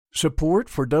Support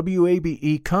for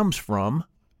WABE comes from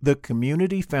the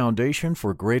Community Foundation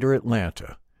for Greater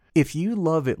Atlanta. If you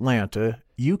love Atlanta,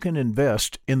 you can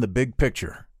invest in the big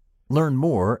picture. Learn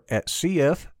more at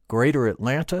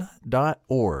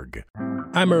cfgreateratlanta.org.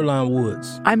 I'm Earlonne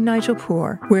Woods. I'm Nigel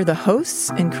Poor. We're the hosts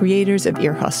and creators of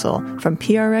Ear Hustle from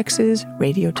PRX's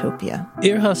Radiotopia.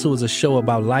 Ear Hustle is a show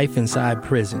about life inside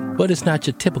prison, but it's not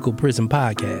your typical prison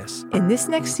podcast. In this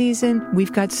next season,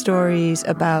 we've got stories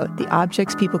about the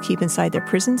objects people keep inside their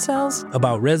prison cells,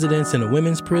 about residents in a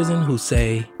women's prison who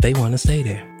say they want to stay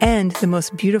there, and the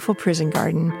most beautiful prison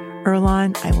garden.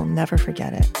 Earlonne, I will never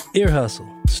forget it. Ear Hustle.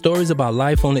 Stories about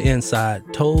life on the inside,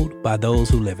 told by those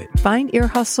who live it. Find Ear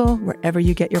Hustle wherever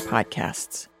you get your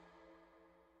podcasts.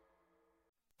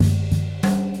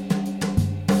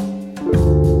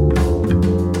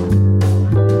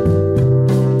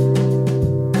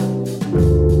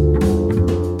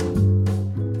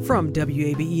 From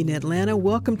WABE in Atlanta,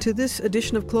 welcome to this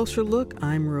edition of Closer Look.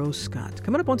 I'm Rose Scott.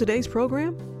 Coming up on today's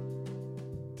program,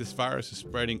 this virus is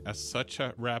spreading at such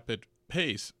a rapid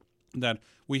pace that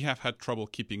we have had trouble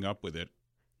keeping up with it.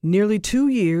 Nearly 2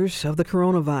 years of the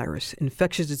coronavirus.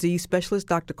 Infectious disease specialist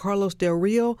Dr. Carlos Del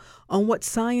Rio on what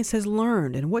science has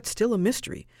learned and what's still a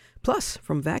mystery. Plus,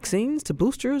 from vaccines to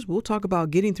boosters, we'll talk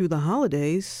about getting through the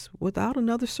holidays without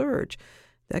another surge.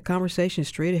 That conversation is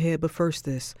straight ahead, but first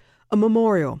this. A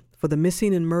memorial for the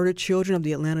missing and murdered children of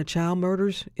the Atlanta child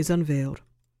murders is unveiled.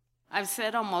 I've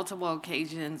said on multiple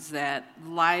occasions that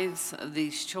lives of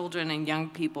these children and young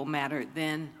people mattered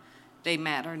then, they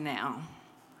matter now.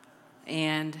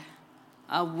 And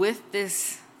with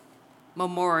this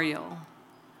memorial,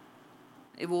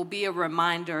 it will be a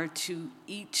reminder to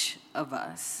each of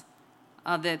us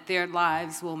that their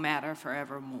lives will matter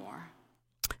forevermore.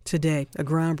 Today, a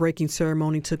groundbreaking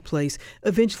ceremony took place.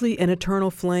 Eventually, an eternal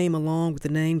flame along with the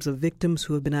names of victims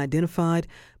who have been identified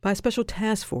by a special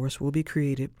task force will be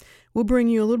created. We'll bring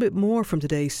you a little bit more from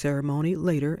today's ceremony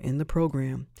later in the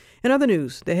program. In other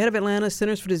news, the head of Atlanta's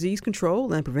Centers for Disease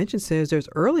Control and Prevention says there's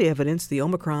early evidence the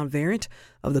Omicron variant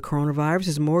of the coronavirus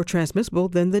is more transmissible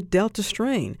than the Delta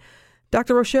strain.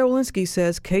 Dr. Rochelle Walensky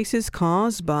says cases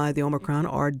caused by the Omicron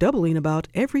are doubling about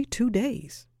every 2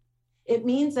 days. It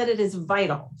means that it is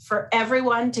vital for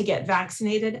everyone to get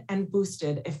vaccinated and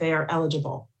boosted if they are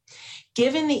eligible.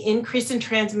 Given the increase in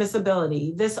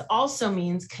transmissibility, this also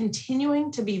means continuing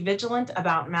to be vigilant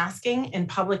about masking in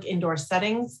public indoor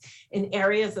settings in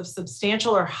areas of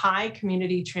substantial or high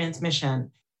community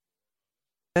transmission.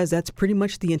 That's pretty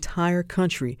much the entire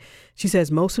country. She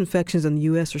says most infections in the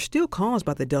U.S. are still caused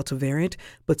by the Delta variant,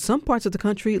 but some parts of the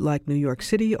country, like New York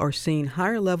City, are seeing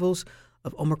higher levels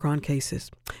of Omicron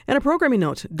cases. And a programming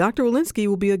note, Dr. Walensky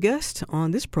will be a guest on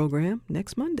this program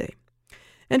next Monday.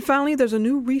 And finally, there's a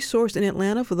new resource in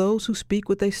Atlanta for those who speak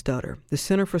with a stutter. The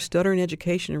Center for Stuttering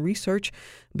Education and Research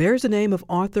bears the name of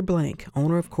Arthur Blank,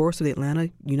 owner, of course, of the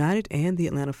Atlanta United and the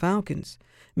Atlanta Falcons.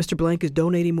 Mr. Blank is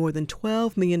donating more than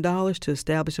 $12 million to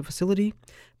establish a facility.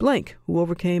 Blank, who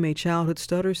overcame a childhood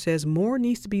stutter, says more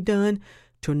needs to be done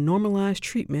to normalize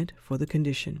treatment for the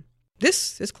condition.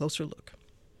 This is Closer Look.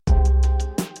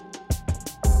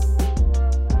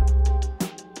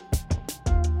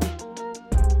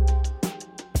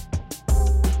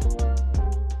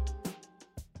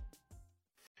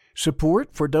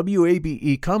 Support for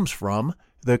WABE comes from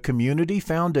the Community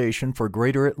Foundation for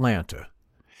Greater Atlanta.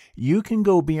 You can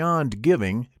go beyond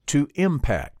giving to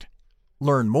impact.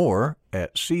 Learn more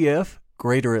at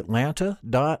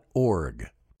cfgreateratlanta.org.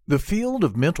 The field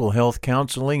of mental health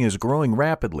counseling is growing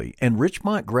rapidly, and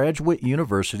Richmont Graduate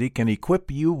University can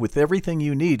equip you with everything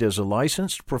you need as a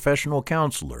licensed professional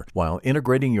counselor while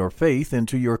integrating your faith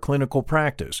into your clinical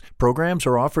practice. Programs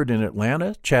are offered in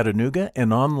Atlanta, Chattanooga,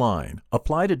 and online.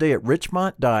 Apply today at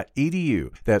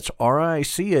richmont.edu. That's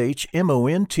richmont.edu.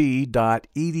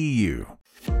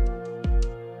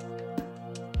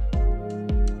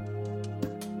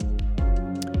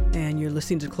 And you're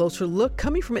listening to Closer Look,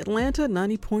 coming from Atlanta,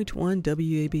 90.1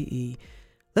 WABE.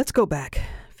 Let's go back.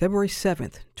 February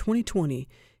 7th, 2020.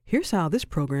 Here's how this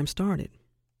program started.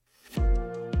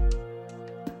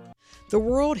 The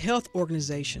World Health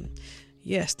Organization.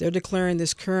 Yes, they're declaring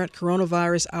this current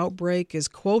coronavirus outbreak as,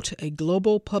 quote, a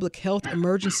global public health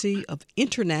emergency of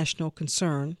international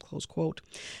concern, close quote.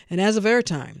 And as of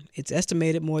airtime, it's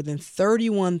estimated more than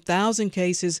 31,000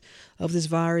 cases of this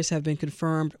virus have been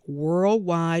confirmed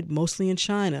worldwide, mostly in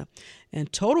China.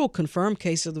 And total confirmed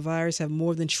cases of the virus have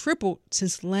more than tripled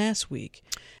since last week.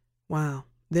 Wow.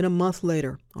 Then a month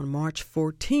later, on March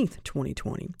 14th,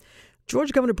 2020,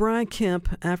 Georgia Governor Brian Kemp,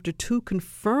 after 2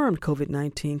 confirmed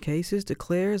COVID-19 cases,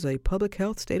 declares a public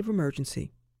health state of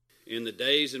emergency. In the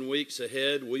days and weeks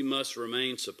ahead, we must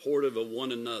remain supportive of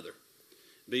one another,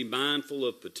 be mindful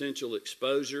of potential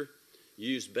exposure,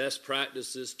 use best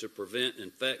practices to prevent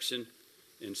infection,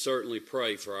 and certainly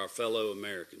pray for our fellow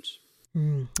Americans.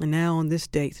 And now on this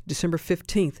date, December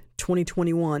 15th,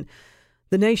 2021,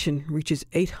 the nation reaches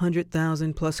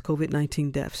 800,000 plus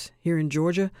COVID-19 deaths. Here in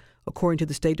Georgia, according to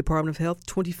the State Department of Health,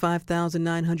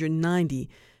 25,990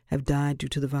 have died due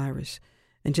to the virus,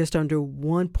 and just under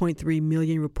 1.3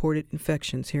 million reported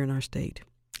infections here in our state.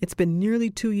 It's been nearly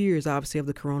 2 years, obviously, of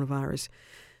the coronavirus.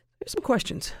 There's some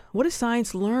questions. What has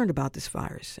science learned about this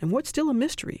virus, and what's still a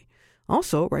mystery?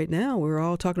 Also, right now, we're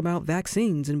all talking about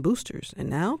vaccines and boosters, and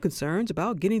now concerns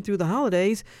about getting through the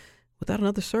holidays without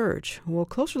another surge. Well,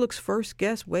 Closer Look's first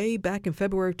guest way back in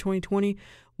February of 2020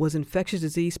 was infectious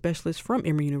disease specialist from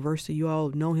Emory University. You all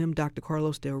know him, Dr.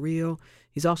 Carlos Del Rio.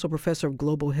 He's also professor of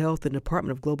global health in the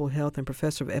Department of Global Health and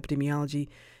professor of epidemiology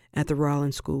at the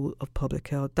Rollins School of Public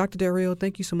Health. Dr. Del Rio,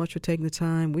 thank you so much for taking the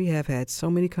time. We have had so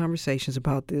many conversations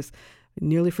about this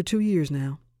nearly for 2 years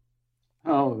now.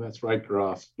 Oh, that's right,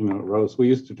 Ross. Rose, we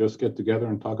used to just get together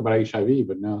and talk about HIV,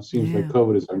 but now it seems like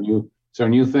COVID is our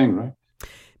new thing, right?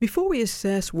 Before we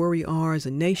assess where we are as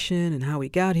a nation and how we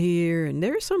got here, and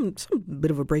there's some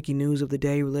bit of a breaking news of the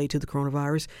day related to the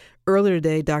coronavirus. Earlier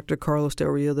today, Dr. Carlos Del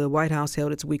Rio, the White House,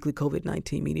 held its weekly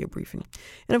COVID-19 media briefing.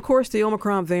 And of course, the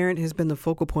Omicron variant has been the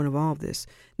focal point of all of this.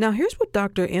 Now, here's what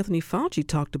Dr. Anthony Fauci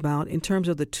talked about in terms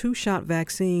of the 2-shot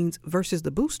vaccines versus the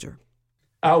booster.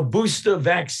 Our booster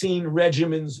vaccine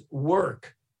regimens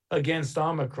work against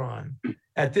Omicron.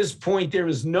 At this point, there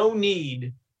is no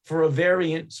need for a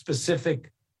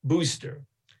variant-specific booster.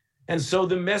 And so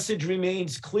the message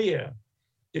remains clear.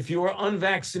 If you are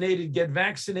unvaccinated, get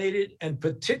vaccinated. And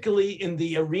particularly in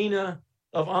the arena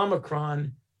of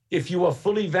Omicron, if you are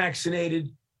fully vaccinated,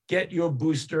 get your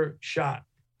booster shot.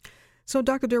 So,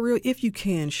 Dr. Del Rio, if you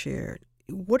can share,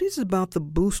 what is it about the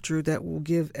booster that will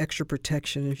give extra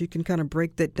protection? If you can kind of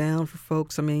break that down for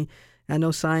folks. I mean, I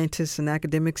know scientists and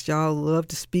academics, y'all love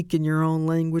to speak in your own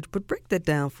language, but break that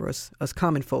down for us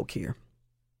common folk here.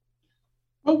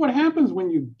 Well, what happens when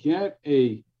you get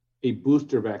a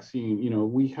booster vaccine,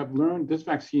 we have learned these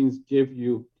vaccines give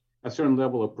you a certain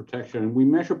level of protection. And we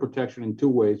measure protection in 2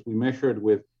 ways. We measure it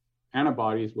with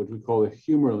antibodies, which we call a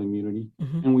humoral immunity,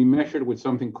 and we measure it with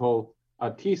something called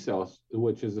T cells,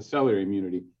 which is a cellular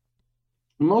immunity.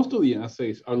 Most of the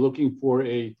assays are looking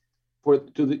to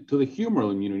the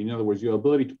humoral immunity, in other words, your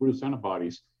ability to produce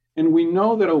antibodies. And we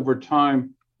know that over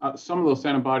time, some of those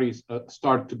antibodies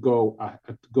start to go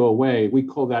away. We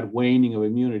call that waning of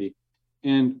immunity.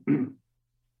 And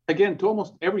again, to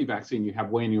almost every vaccine, you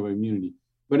have waning of immunity.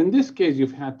 But in this case,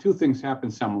 you've had 2 things happen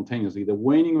simultaneously: the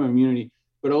waning of immunity,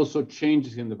 but also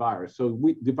changes in the virus. So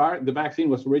the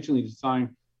vaccine was originally designed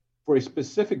for a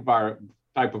specific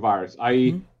type of virus,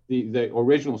 i.e. the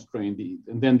original strain,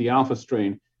 and then the alpha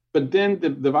strain. But then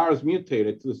the virus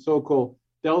mutated to the so-called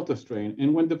Delta strain.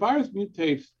 And when the virus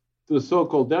mutates to the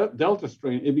so-called Delta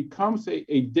strain, it becomes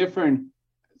a different,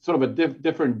 sort of a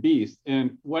different beast.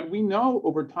 And what we know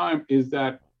over time is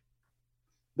that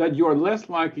you are less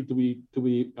likely to be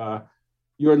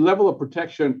your level of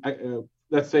protection,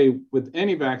 let's say with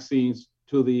any vaccines,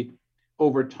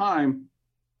 over time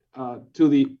to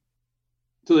the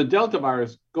Delta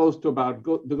virus goes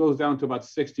down to about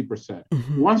 60%.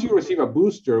 Once you receive a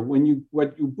booster,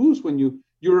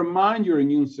 you remind your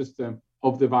immune system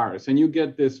of the virus, and you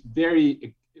get this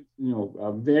very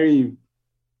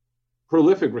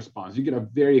prolific response. You get a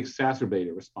very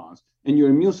exacerbated response, and your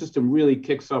immune system really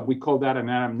kicks up. We call that an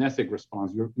anamnestic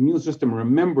response. Your immune system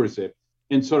remembers it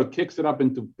and sort of kicks it up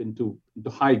into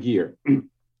high gear. And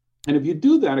if you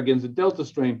do that against the Delta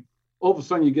strain, all of a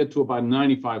sudden you get to about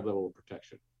 95 level of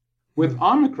protection. With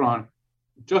Omicron,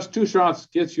 just 2 shots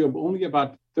gets you only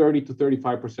about 30 to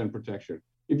 35% protection.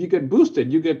 If you get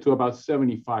boosted, you get to about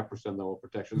 75% level of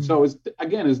protection. So it's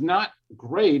not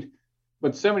great,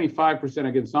 but 75%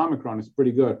 against Omicron is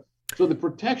pretty good. So the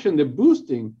protection, the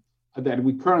boosting that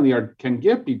we currently can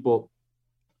give people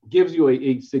gives you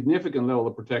a significant level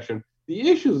of protection. The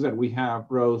issues that we have,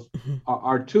 Rose,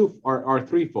 are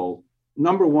threefold.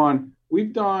 Number one,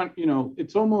 we've done,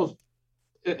 it's almost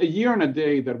a year and a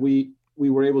day that we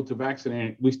were able to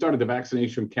vaccinate. We started the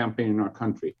vaccination campaign in our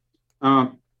country.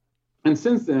 And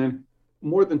since then,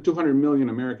 more than 200 million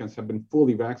Americans have been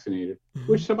fully vaccinated,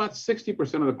 which is about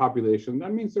 60% of the population.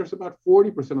 That means there's about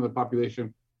 40% of the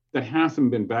population that hasn't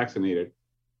been vaccinated.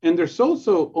 And there's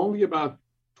also only about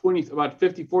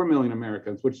 54 million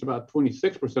Americans, which is about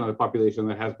 26% of the population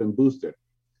that has been boosted.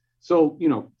 So,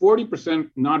 40%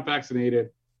 not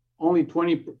vaccinated, only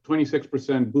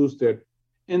 26% boosted.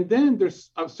 And then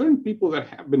there's certain people that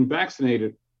have been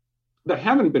vaccinated that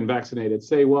haven't been vaccinated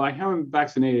say, well, I haven't been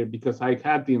vaccinated because I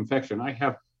had the infection. I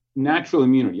have natural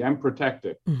immunity. I'm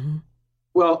protected. Mm-hmm.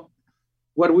 Well,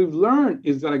 what we've learned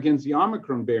is that against the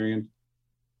Omicron variant,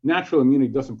 natural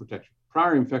immunity doesn't protect you.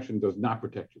 Prior infection does not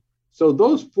protect you. So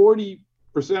those 40%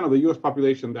 of the US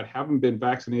population that haven't been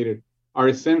vaccinated are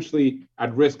essentially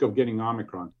at risk of getting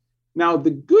Omicron. Now,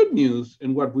 the good news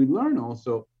and what we learn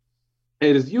also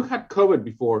is you had COVID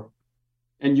before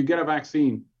and you get a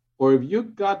vaccine, or if you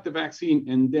got the vaccine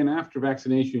and then after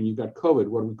vaccination, you got COVID,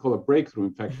 what we call a breakthrough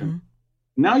infection.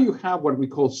 Mm-hmm. Now you have what we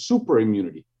call super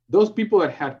immunity. Those people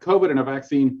that had COVID and a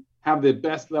vaccine have the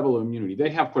best level of immunity.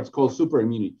 They have what's called super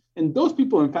immunity. And those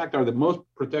people, in fact, are the most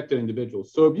protected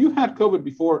individuals. So if you had COVID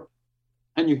before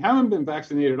and you haven't been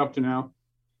vaccinated up to now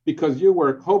because you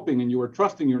were hoping and you were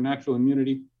trusting your natural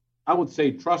immunity, I would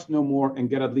say trust no more and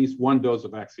get at least one dose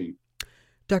of vaccine.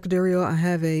 Dr. Dario, I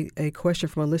have a question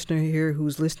from a listener here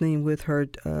who's listening with her,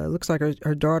 looks like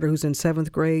her daughter who's in 7th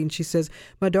grade. And she says,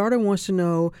 my daughter wants to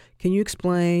know, can you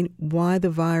explain why the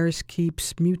virus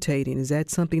keeps mutating? Is that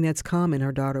something that's common?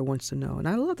 Her daughter wants to know. And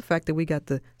I love the fact that we got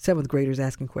the 7th graders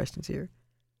asking questions here.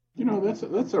 You know,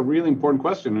 that's a really important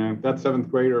question. And that 7th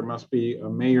grader must be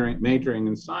majoring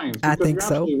in science. I think you're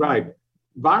so. Absolutely right.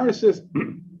 Viruses,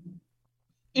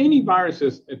 any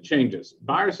viruses, it changes.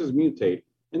 Viruses mutate.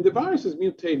 And the viruses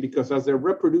mutate because as they're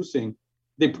reproducing,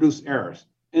 they produce errors.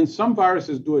 And some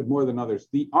viruses do it more than others.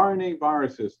 The RNA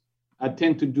viruses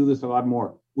tend to do this a lot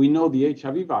more. We know the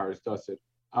HIV virus does it.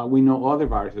 We know other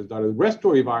viruses do it.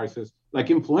 Respiratory viruses, like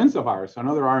influenza virus,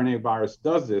 another RNA virus,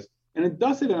 does this. And it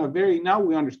does it in a now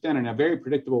we understand, in a very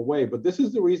predictable way. But this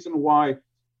is the reason why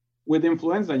with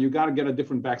influenza, you got to get a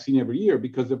different vaccine every year,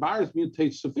 because the virus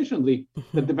mutates sufficiently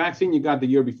that the vaccine you got the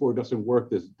year before doesn't work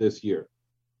this year.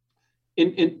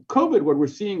 In COVID, what we're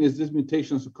seeing is these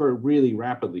mutations occur really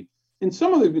rapidly. And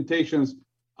some of the mutations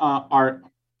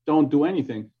don't do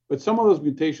anything, but some of those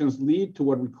mutations lead to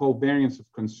what we call variants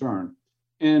of concern.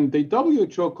 And the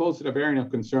WHO calls it a variant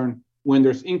of concern when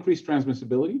there's increased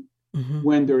transmissibility,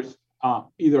 when there's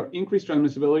either increased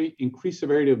transmissibility, increased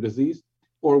severity of disease,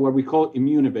 or what we call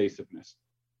immune evasiveness.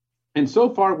 And so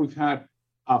far, we've had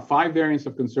 5 variants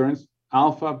of concerns: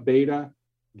 Alpha, Beta,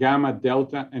 Gamma,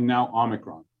 Delta, and now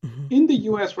Omicron. In the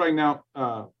US right now,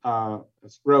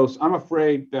 Rose, I'm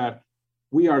afraid that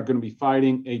we are going to be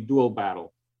fighting a dual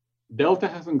battle. Delta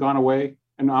hasn't gone away,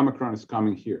 and Omicron is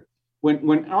coming here.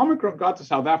 When Omicron got to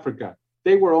South Africa,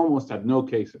 they were almost at no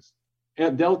cases.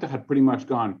 Delta had pretty much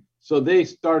gone. So they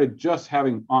started just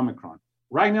having Omicron.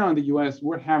 Right now in the US,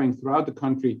 we're having throughout the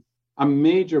country a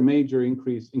major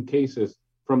increase in cases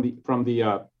from the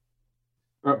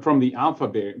Alpha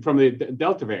variant, from the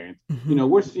Delta variant. You know,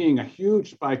 we're seeing a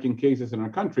huge spike in cases in our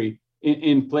country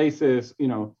in places, you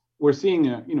know, we're seeing,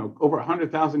 over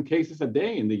 100,000 cases a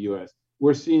day in the US.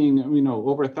 We're seeing,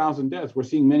 over 1,000 deaths. We're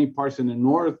seeing many parts in the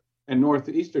north and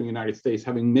northeastern United States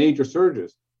having major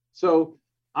surges. So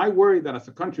I worry that as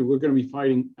a country, we're going to be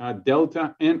fighting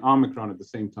Delta and Omicron at the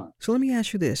same time. So let me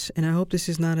ask you this, and I hope this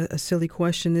is not a silly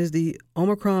question. Is the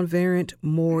Omicron variant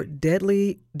more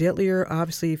deadlier,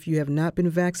 obviously, if you have not been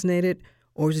vaccinated,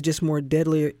 or is it just more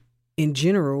deadlier in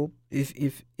general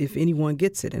if anyone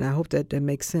gets it? And I hope that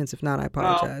makes sense. If not, I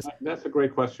apologize. Well, that's a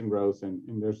great question, Rose, and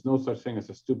there's no such thing as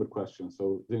a stupid question.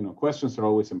 So, questions are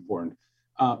always important.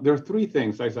 There are 3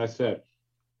 things, as I said.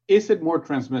 Is it more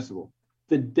transmissible?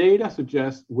 The data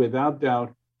suggests, without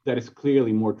doubt, that it's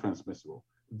clearly more transmissible.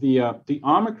 The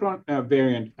Omicron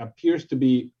variant appears to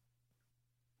be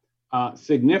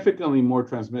significantly more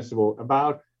transmissible.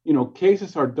 About,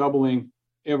 cases are doubling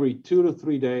every 2 to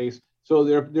 3 days. So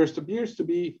there appears to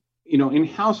be, in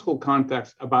household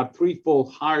context, about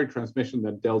 3-fold higher transmission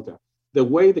than Delta. The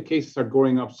way the cases are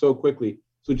going up so quickly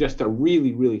suggests a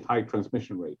really high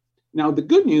transmission rate. Now, the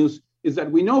good news is that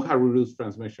we know how to reduce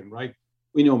transmission, right?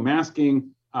 We know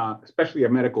masking, especially a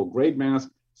medical grade mask,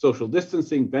 social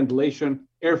distancing, ventilation,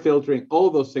 air filtering, all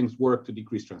those things work to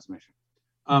decrease transmission.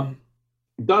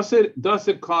 Does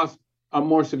it cause a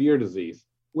more severe disease?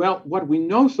 Well, what we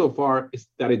know so far is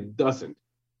that it doesn't.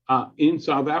 In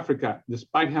South Africa,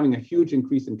 despite having a huge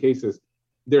increase in cases,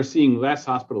 they're seeing less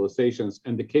hospitalizations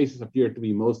and the cases appear to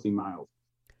be mostly mild.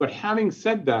 But having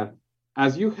said that,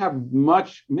 as you have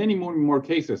many more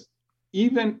cases,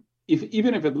 even if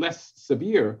it's less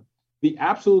severe, the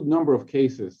absolute number of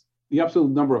cases, the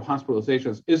absolute number of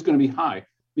hospitalizations is going to be high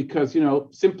because,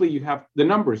 simply you have the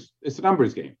numbers. It's a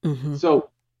numbers game. So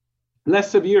less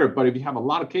severe, but if you have a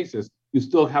lot of cases, you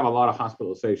still have a lot of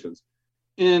hospitalizations.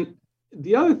 And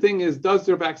the other thing is, does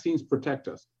their vaccines protect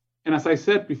us? And as I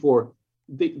said before,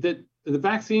 the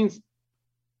vaccines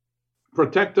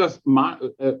protect us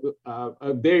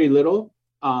very little.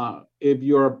 If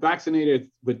you're vaccinated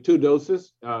with 2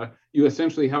 doses, you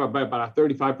essentially have about a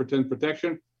 35%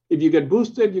 protection. If you get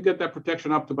boosted, you get that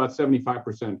protection up to about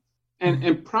 75%.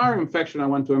 And prior infection, I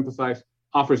want to emphasize,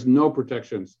 offers no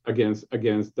protections against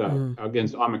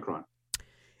Omicron.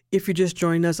 If you're just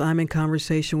joining us, I'm in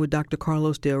conversation with Dr.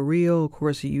 Carlos Del Rio. Of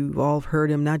course, you've all heard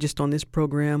him, not just on this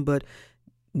program, but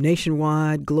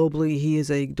nationwide, globally. He is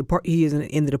in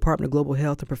the Department of Global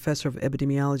Health, a professor of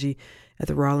epidemiology at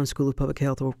the Rollins School of Public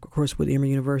Health, of course, with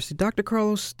Emory University. Dr.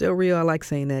 Carlos Del Rio, I like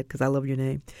saying that because I love your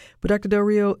name. But Dr. Del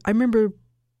Rio, I remember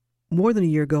more than a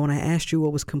year ago when I asked you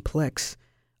what was complex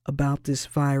about this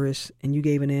virus, and you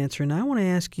gave an answer. And I want to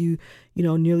ask you,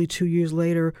 nearly 2 years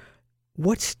later,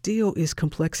 what still is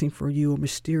complexing for you or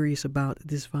mysterious about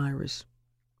this virus?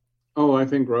 Oh, I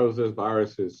think, Rose, this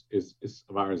virus is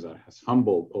a virus that has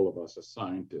humbled all of us as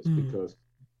scientists because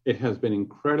it has been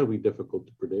incredibly difficult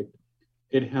to predict.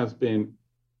 It has been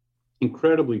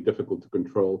incredibly difficult to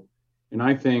control. And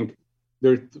I think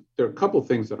there are a couple of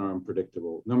things that are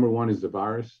unpredictable. Number one is the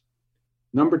virus.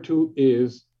 Number two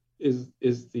is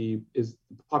the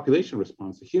population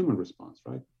response, the human response,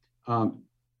 right?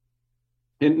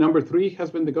 And number three has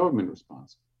been the government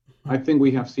response. I think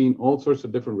we have seen all sorts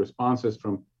of different responses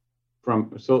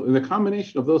so in the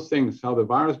combination of those things, how the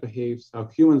virus behaves, how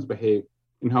humans behave,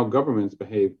 and how governments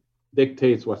behave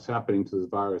dictates what's happening to this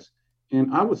virus.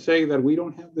 And I would say that we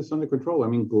don't have this under control. I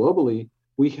mean, globally,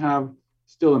 we have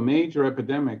still a major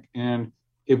epidemic. And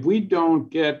if we don't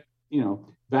get,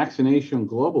 vaccination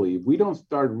globally, if we don't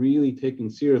start really taking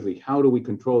seriously how do we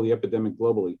control the epidemic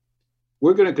globally,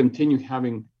 we're going to continue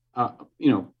having,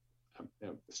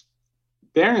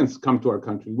 variants come to our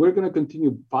country. We're going to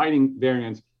continue fighting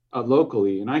variants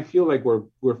locally. And I feel like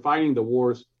we're fighting the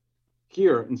wars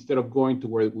here instead of going to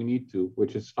where we need to,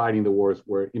 which is fighting the wars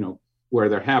where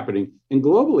they're happening. And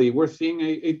globally, we're seeing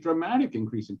a dramatic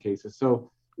increase in cases.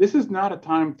 So this is not a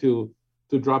time to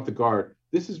drop the guard.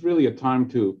 This is really a time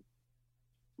to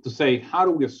say, how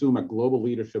do we assume a global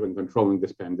leadership in controlling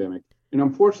this pandemic? And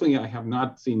unfortunately, I have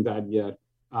not seen that yet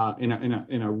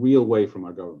in a real way from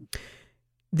our government.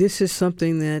 This is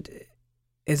something that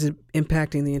is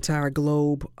impacting the entire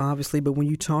globe, obviously. But when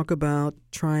you talk about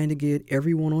trying to get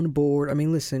everyone on board, I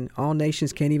mean, listen, all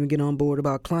nations can't even get on board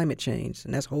about climate change,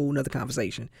 and that's a whole nother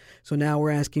conversation. So now we're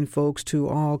asking folks to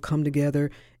all come together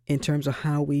in terms of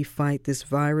how we fight this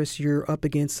virus. You're up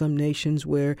against some nations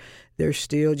where there's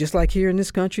still, just like here in this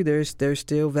country, there's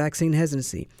still vaccine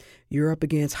hesitancy. You're up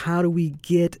against how do we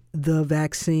get the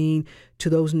vaccine to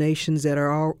those nations that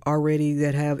are already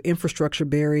that have infrastructure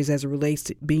barriers as it relates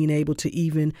to being able to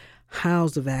even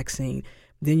house the vaccine.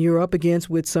 Then you're up against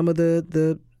with some of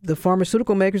the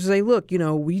pharmaceutical makers say, look,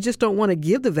 we just don't want to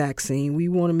give the vaccine. We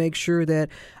want to make sure that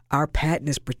our patent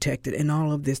is protected and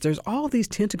all of this. There's all these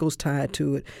tentacles tied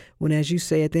to it when, as you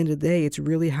say, at the end of the day, it's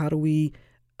really how do we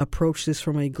approach this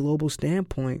from a global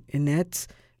standpoint? And that's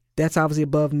obviously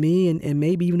above me and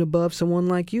maybe even above someone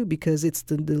like you, because it's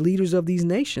the leaders of these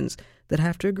nations that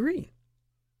have to agree.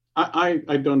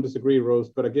 I don't disagree, Rose.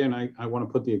 But again, I want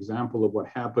to put the example of what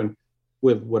happened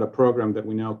with a program that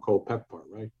we now call PEPFAR,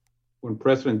 right? When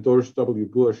President George W.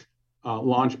 Bush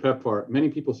launched PEPFAR, many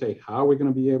people say, how are we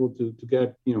going to be able to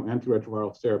get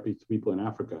antiretroviral therapy to people in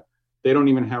Africa? They don't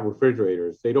even have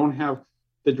refrigerators. They don't have.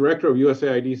 The director of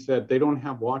USAID said they don't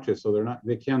have watches, so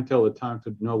they can't tell the time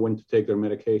to know when to take their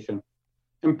medication.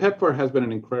 And PEPFAR has been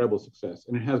an incredible success,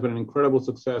 and it has been an incredible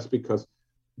success because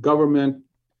government,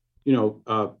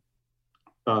 funders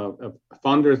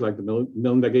like the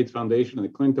Melinda Gates Foundation and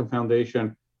the Clinton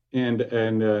Foundation,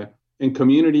 and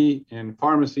community and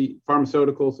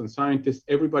pharmaceuticals and scientists,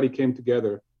 everybody came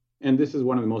together. And this is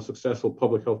one of the most successful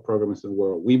public health programs in the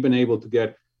world. We've been able to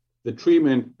get the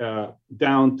treatment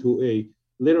down to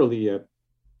literally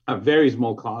a very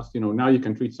small cost. Now you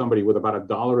can treat somebody with about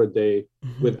 $1 a day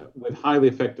with highly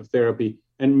effective therapy,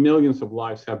 and millions of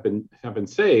lives have been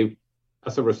saved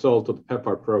as a result of the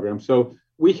PEPFAR program. So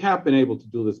we have been able to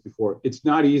do this before. It's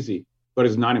not easy, but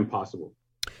it's not impossible.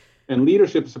 And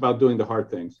leadership is about doing the hard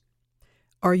things.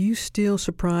 Are you still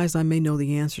surprised, I may know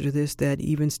the answer to this, that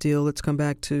even still, let's come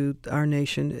back to our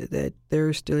nation, that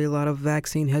there's still a lot of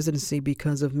vaccine hesitancy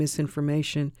because of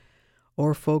misinformation,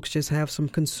 or folks just have some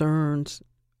concerns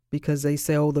because they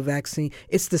say, the vaccine,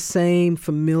 it's the same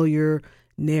familiar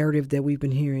narrative that we've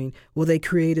been hearing. Well, they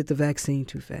created the vaccine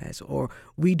too fast, or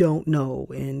we don't know.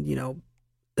 And,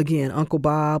 again, Uncle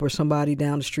Bob or somebody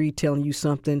down the street telling you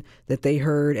something that they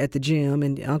heard at the gym,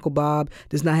 and Uncle Bob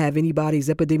does not have anybody's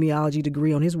epidemiology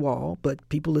degree on his wall, but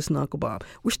people listen to Uncle Bob.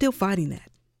 We're still fighting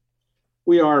that.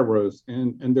 We are, Rose,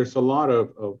 and there's a lot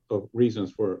of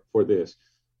reasons for this.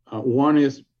 One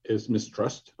is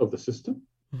mistrust of the system.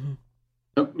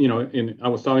 Mm-hmm. I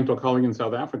was talking to a colleague in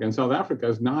South Africa, and South Africa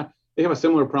is not, they have a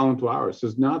similar problem to ours.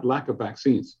 It's not lack of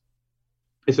vaccines.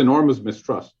 It's enormous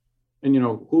mistrust. And,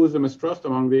 who is the mistrust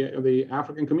among the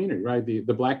African community, right? The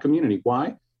Black community.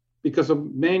 Why? Because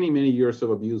of many, many years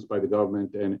of abuse by the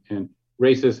government and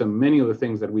racism, many of the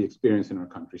things that we experience in our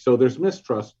country. So there's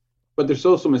mistrust, but there's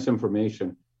also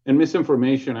misinformation. And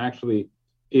misinformation actually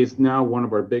is now one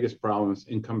of our biggest problems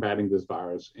in combating this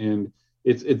virus. And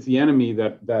it's the enemy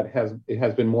that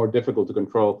has been more difficult to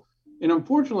control. And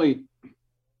unfortunately,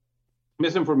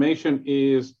 misinformation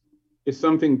is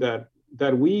something that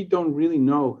we don't really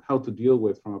know how to deal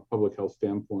with from a public health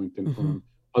standpoint and from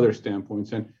other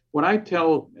standpoints. And what I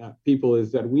tell people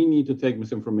is that we need to take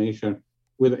misinformation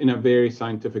in a very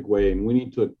scientific way, and we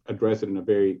need to address it in a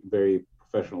very, very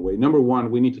professional way. Number one,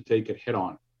 we need to take it head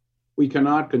on. We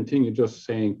cannot continue just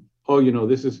saying, oh,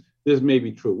 this may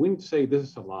be true. We need to say this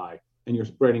is a lie, and you're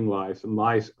spreading lies, and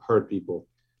lies hurt people.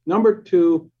 Number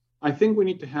two, I think we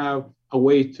need to have a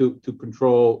way to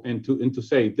control and to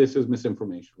say this is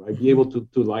misinformation, right? Be able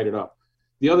to light it up.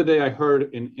 The other day I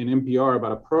heard in NPR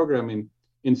about a program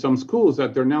in some schools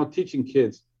that they're now teaching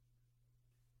kids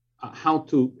how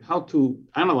to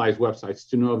analyze websites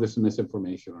to know if this is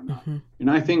misinformation or not. Mm-hmm. And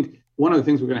I think one of the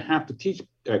things we're going to have to teach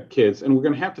kids, and we're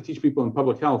going to have to teach people in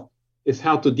public health, is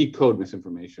how to decode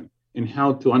misinformation and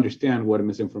how to understand what a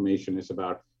misinformation is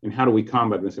about and how do we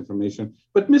combat misinformation.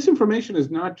 But misinformation is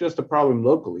not just a problem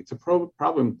locally, it's a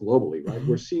problem globally, right? Mm-hmm.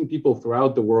 We're seeing people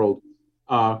throughout the world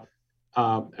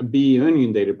be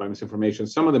inundated by misinformation.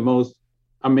 Some of the most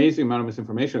amazing amount of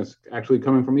misinformation is actually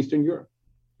coming from Eastern Europe.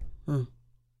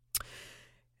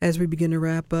 As we begin to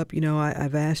wrap up,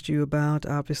 I've asked you about,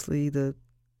 obviously, the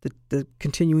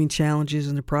continuing challenges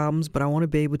and the problems, but I want to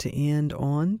be able to end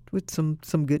on with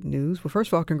some good news. Well, first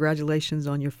of all, congratulations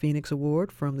on your Phoenix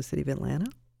Award from the City of Atlanta.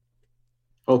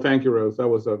 Oh, thank you, Rose. That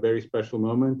was a very special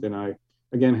moment, and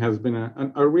has been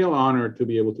a real honor to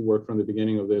be able to work from the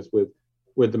beginning of this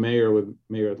with the mayor, with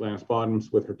Mayor Atlantis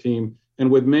Bottoms, with her team, and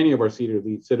with many of our city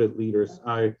leaders.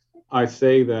 I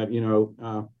say that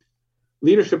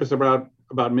leadership is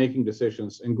about making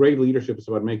decisions, and great leadership is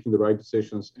about making the right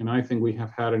decisions. And I think we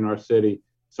have had in our city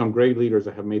some great leaders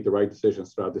that have made the right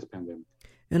decisions throughout this pandemic.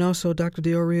 And also, Dr.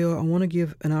 Del Rio, I want to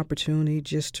give an opportunity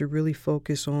just to really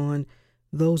focus on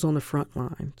those on the front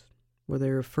lines, whether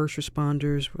they're first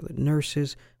responders, whether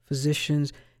nurses,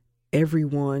 physicians,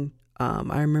 everyone.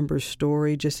 I remember a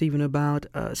story just even about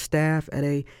staff at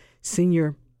a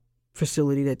senior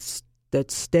facility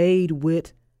that stayed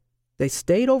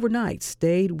overnight,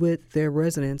 stayed with their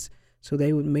residents so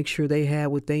they would make sure they had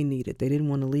what they needed. They didn't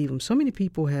want to leave them. So many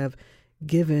people have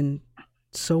given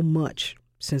so much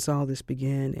since all this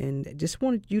began, and just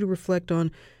wanted you to reflect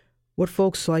on what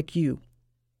folks like you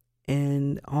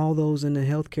and all those in the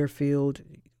healthcare field,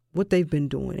 what they've been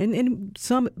doing. And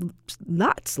some,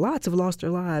 lots have lost their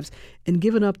lives and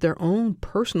given up their own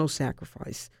personal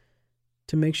sacrifice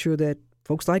to make sure that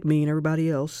folks like me and everybody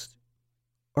else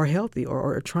are healthy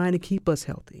or are trying to keep us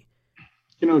healthy.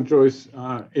 Joyce,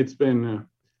 it's been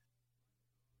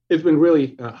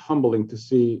really humbling to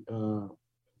see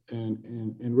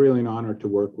and really an honor to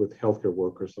work with healthcare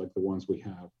workers like the ones we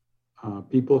have.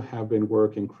 People have been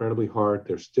working incredibly hard.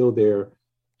 They're still there.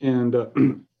 And,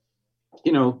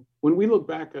 when we look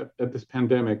back at this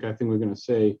pandemic, I think we're going to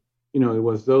say, it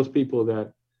was those people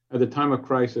that at the time of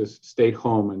crisis stayed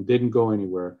home and didn't go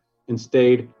anywhere and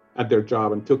stayed at their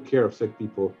job and took care of sick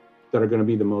people that are going to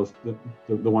be the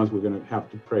ones we're going to have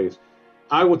to praise.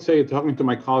 I would say, talking to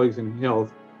my colleagues in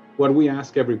health, what we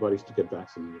ask everybody is to get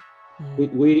vaccinated.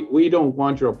 Mm-hmm. We don't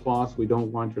want your applause. We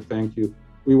don't want your thank you.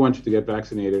 We want you to get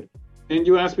vaccinated. And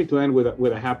you asked me to end with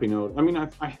a happy note. I mean,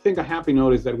 I think a happy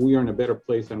note is that we are in a better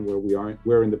place than where we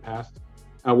were in the past.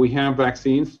 We have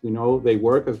vaccines. We know they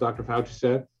work, as Dr. Fauci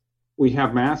said. We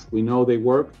have masks. We know they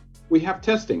work. We have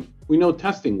testing. We know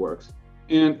testing works.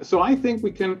 And so I think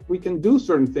we can do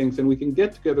certain things, and we can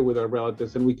get together with our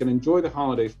relatives, and we can enjoy the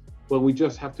holidays, but we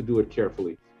just have to do it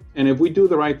carefully. And if we do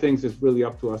the right things, it's really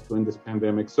up to us to end this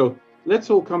pandemic. So let's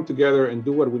all come together and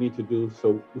do what we need to do.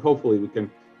 So hopefully we can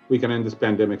end this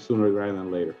pandemic sooner rather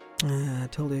than later. I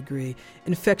totally agree.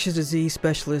 Infectious disease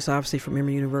specialist, obviously from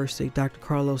Emory University, Dr.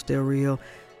 Carlos Del Rio.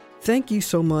 Thank you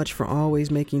so much for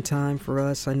always making time for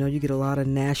us. I know you get a lot of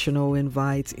national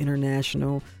invites,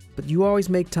 international, but you always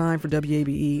make time for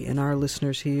WABE and our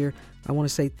listeners here. I want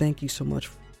to say thank you so much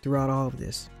throughout all of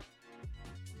this.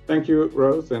 Thank you,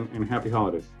 Rose, and happy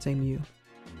holidays. Same to you.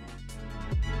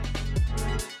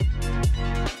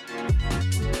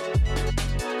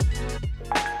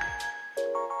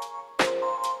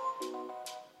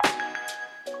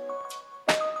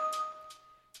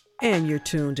 And you're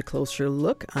tuned to Closer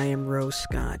Look. I am Rose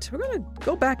Scott. We're going to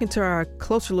go back into our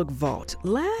Closer Look vault.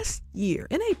 Last year,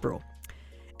 in April,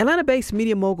 Atlanta-based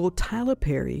media mogul Tyler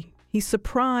Perry, he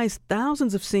surprised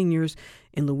thousands of seniors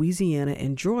in Louisiana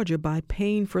and Georgia by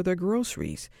paying for their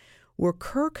groceries. Where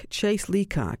Kirk Chase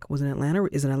Leacock is an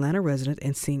Atlanta resident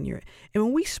and senior. And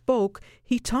when we spoke,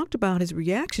 he talked about his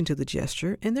reaction to the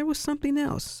gesture, and there was something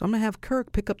else. So I'm going to have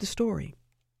Kirk pick up the story.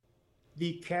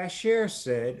 The cashier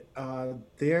said,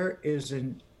 there is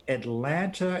an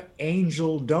Atlanta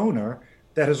angel donor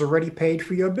that has already paid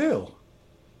for your bill.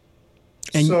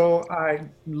 And so I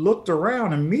looked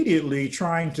around immediately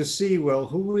trying to see, well,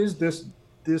 who is this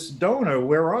donor?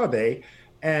 Where are they?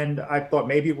 And I thought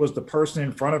maybe it was the person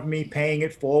in front of me paying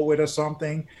it forward or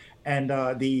something. And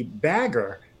the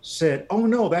bagger said, oh,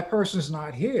 no, that person's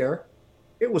not here.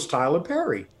 It was Tyler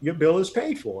Perry. Your bill is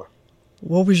paid for.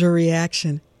 What was your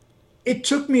reaction? It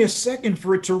took me a second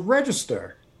for it to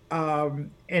register.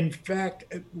 In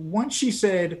fact, once she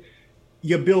said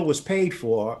your bill was paid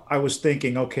for, I was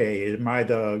thinking, okay, am I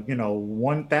the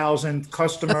 1,000th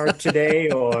customer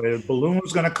today, or the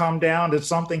balloon's going to come down? Did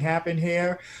something happen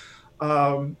here?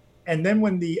 And then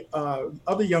when the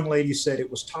other young lady said it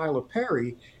was Tyler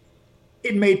Perry,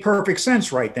 it made perfect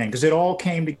sense right then, because it all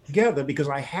came together, because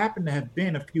I happened to have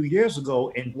been a few years ago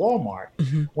in Walmart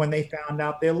when they found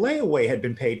out their layaway had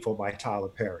been paid for by Tyler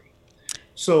Perry.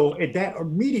 So that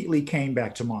immediately came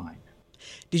back to mind.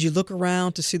 Did you look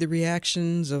around to see the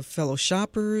reactions of fellow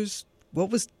shoppers?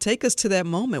 Take us to that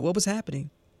moment. What was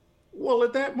happening? Well,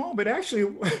 at that moment,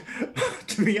 actually,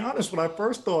 to be honest, what I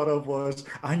first thought of was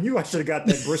I knew I should have got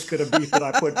that brisket of beef that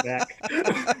I put back.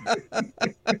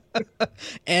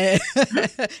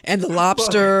 and the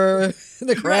lobster,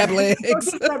 the crab legs.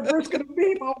 That brisket of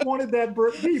beef, I wanted that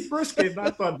beef brisket. And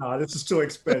I thought, no, this is too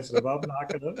expensive. I'm not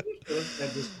going to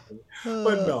spend this money.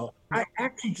 But no, I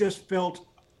actually just felt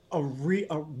a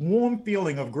warm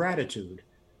feeling of gratitude.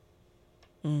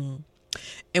 Mm.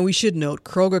 And we should note,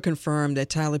 Kroger confirmed that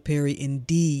Tyler Perry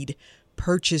indeed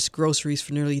purchased groceries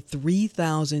for nearly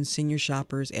 3,000 senior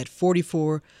shoppers at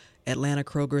 44 Atlanta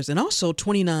Krogers and also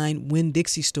 29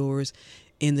 Winn-Dixie stores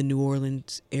in the New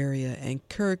Orleans area. And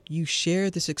Kirk, you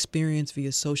shared this experience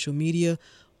via social media.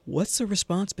 What's the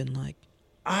response been like?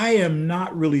 I am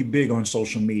not really big on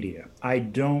social media. I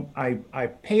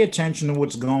pay attention to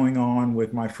what's going on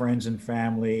with my friends and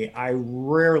family. I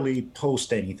rarely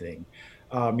post anything.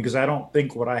 Because I don't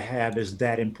think what I have is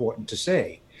that important to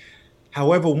say.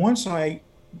 However, once I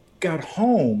got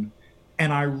home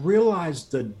and I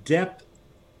realized the depth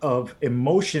of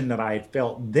emotion that I had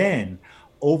felt then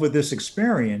over this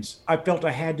experience, I felt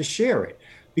I had to share it,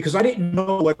 because I didn't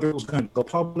know whether it was going to go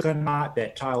public or not,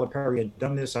 that Tyler Perry had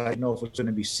done this. I didn't know if it was going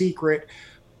to be secret,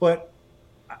 but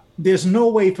there's no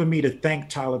way for me to thank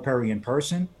Tyler Perry in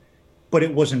person, but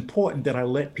it was important that I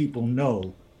let people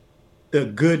know the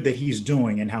good that he's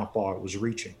doing and how far it was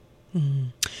reaching. Mm-hmm.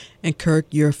 And Kirk,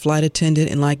 you're a flight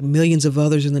attendant, and like millions of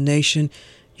others in the nation,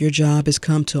 your job has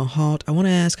come to a halt. I want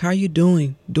to ask, how are you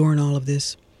doing during all of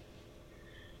this?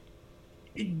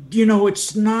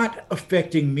 It's not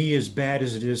affecting me as bad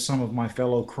as it is some of my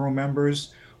fellow crew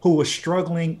members who were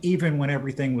struggling even when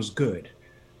everything was good.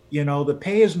 The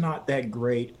pay is not that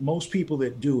great. Most people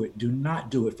that do it do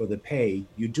not do it for the pay.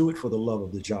 You do it for the love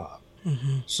of the job.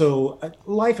 Mm-hmm. So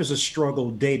life is a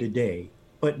struggle day to day,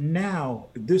 but now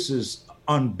this is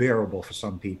unbearable for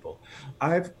some people.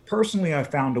 I've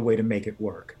found a way to make it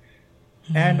work.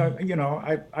 Mm-hmm.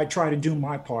 And, I try to do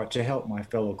my part to help my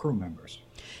fellow crew members.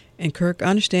 And Kirk, I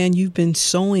understand you've been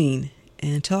sewing,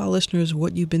 and tell our listeners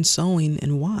what you've been sewing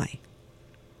and why.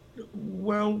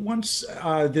 Well, once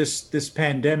this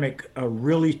pandemic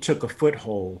really took a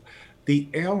foothold, the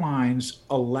airlines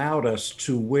allowed us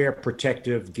to wear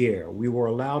protective gear. We were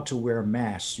allowed to wear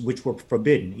masks, which were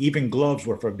forbidden. Even gloves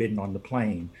were forbidden on the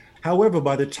plane. However,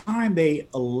 by the time they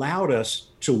allowed us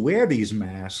to wear these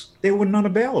masks, there were none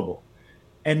available.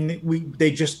 And they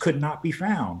just could not be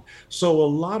found. So a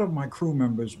lot of my crew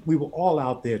members, we were all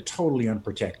out there totally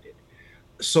unprotected.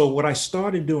 So what I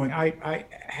started doing, I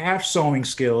have sewing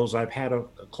skills. I've had a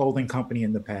clothing company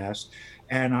in the past.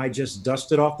 And I just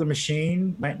dusted off the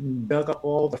machine, went and dug up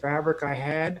all the fabric I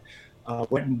had,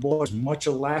 went and bought as much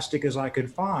elastic as I could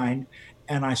find,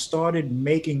 and I started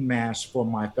making masks for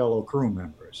my fellow crew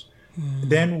members.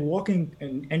 Then walking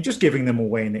and just giving them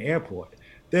away in the airport.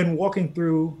 Then walking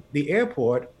through the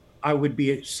airport, I would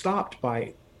be stopped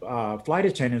by flight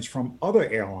attendants from other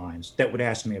airlines that would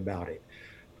ask me about it.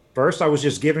 First, I was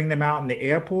just giving them out in the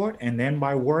airport, and then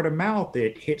by word of mouth,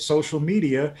 it hit social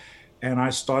media, and I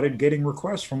started getting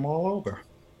requests from all over.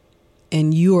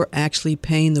 And you are actually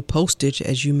paying the postage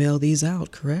as you mail these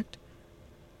out, correct?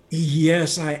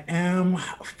 Yes, I am.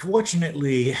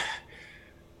 Fortunately,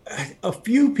 a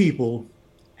few people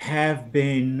have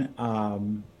been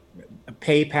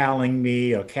PayPaling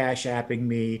me or Cash Apping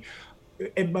me.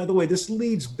 And by the way, this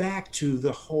leads back to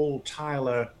the whole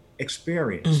Tyler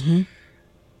experience. Mm-hmm.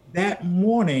 That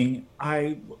morning,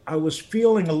 I was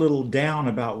feeling a little down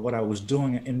about what I was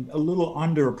doing and a little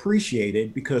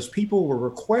underappreciated because people were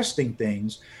requesting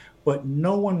things, but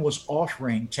no one was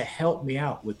offering to help me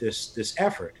out with this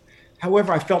effort.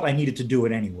 However, I felt I needed to do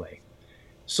it anyway.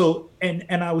 So,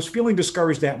 and I was feeling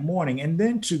discouraged that morning. And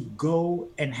then to go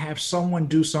and have someone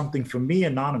do something for me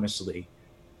anonymously,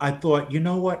 I thought, you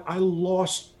know what? I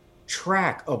lost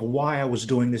track of why I was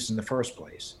doing this in the first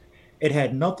place. It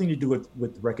had nothing to do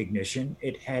with recognition.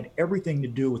 It had everything to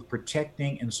do with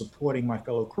protecting and supporting my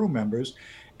fellow crew members.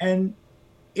 And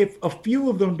if a few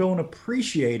of them don't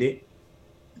appreciate it,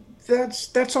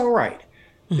 that's all right.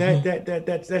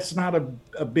 Mm-hmm. That's not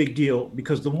a big deal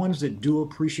because the ones that do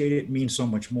appreciate it mean so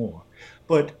much more.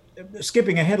 But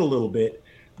skipping ahead a little bit,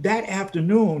 that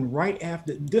afternoon, right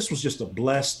after, this was just a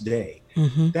blessed day.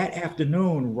 Mm-hmm. That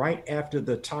afternoon, right after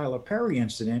the Tyler Perry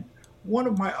incident, one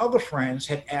of my other friends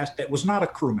had asked, that was not a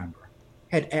crew member,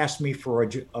 had asked me for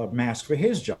a mask for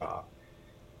his job.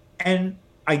 And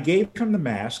I gave him the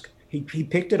mask. He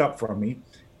picked it up from me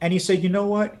and he said, you know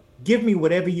what? Give me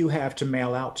whatever you have to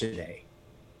mail out today.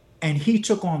 And he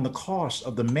took on the cost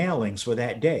of the mailings for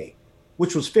that day,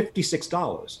 which was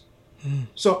 $56.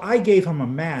 So I gave him a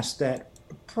mask that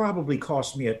probably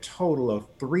cost me a total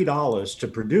of $3 to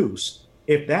produce,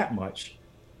 if that much.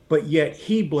 But yet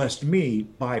he blessed me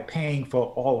by paying for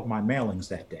all of my mailings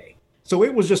that day. So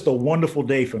it was just a wonderful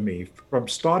day for me, from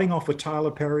starting off with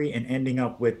Tyler Perry and ending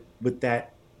up with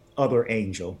that other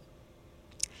angel.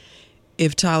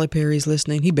 If Tyler Perry's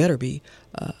listening, he better be.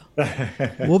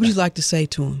 What would you like to say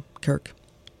to him, Kirk?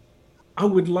 I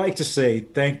would like to say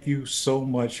thank you so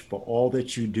much for all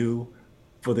that you do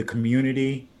for the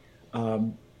community.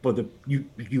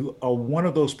 You are one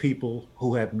of those people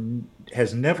who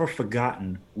has never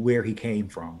forgotten where he came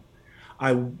from.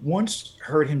 I once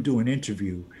heard him do an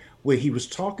interview where he was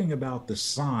talking about the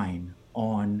sign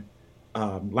on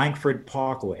Langford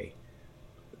Parkway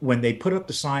when they put up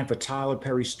the sign for Tyler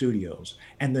Perry Studios,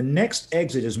 and the next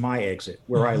exit is my exit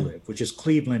where I live, which is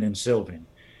Cleveland and Sylvan.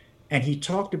 And he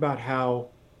talked about how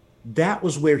that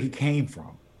was where he came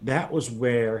from. That was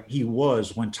where he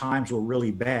was when times were really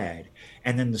bad.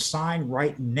 And then the sign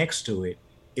right next to it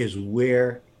is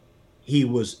where he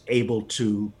was able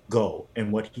to go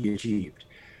and what he achieved.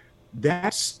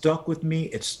 That stuck with me.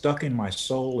 It stuck in my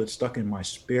soul. It stuck in my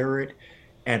spirit.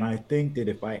 And I think that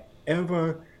if I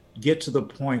ever get to the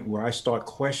point where I start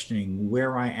questioning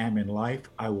where I am in life,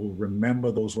 I will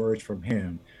remember those words from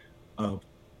him of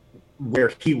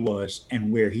where he was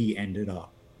and where he ended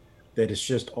up. That it's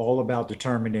just all about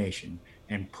determination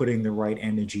and putting the right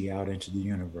energy out into the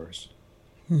universe.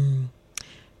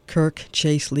 Kirk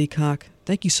Chase Leacock,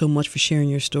 thank you so much for sharing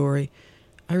your story.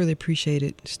 I really appreciate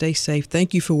it. Stay safe.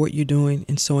 Thank you for what you're doing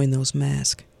in sewing those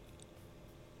masks.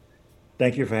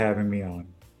 Thank you for having me on.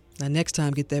 Now, next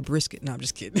time, get that brisket. No, I'm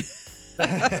just kidding.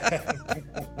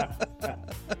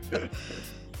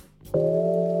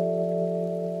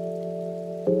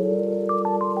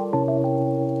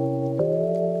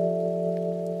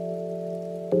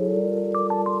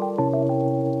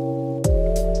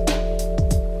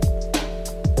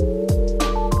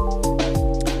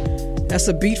 That's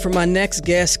a beat for my next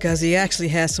guest because he actually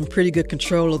has some pretty good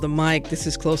control of the mic. This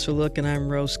is Closer Look, and I'm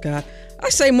Rose Scott. I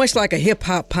say much like a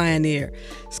hip-hop pioneer,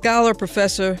 scholar,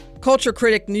 professor, culture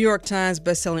critic, New York Times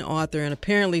bestselling author, and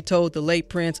apparently told the late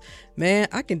Prince, man,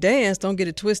 I can dance, don't get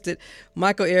it twisted.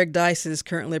 Michael Eric Dyson is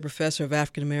currently a professor of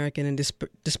African American and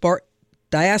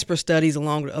diaspora studies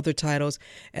along with other titles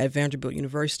at Vanderbilt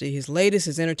University. His latest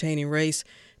is Entertaining Race,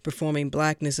 Performing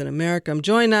Blackness in America. I'm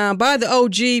joined now by the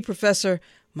OG, Professor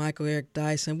Michael Eric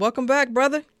Dyson. Welcome back,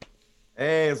 brother.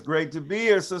 Hey, it's great to be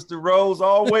here, Sister Rose.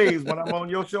 Always, when I'm on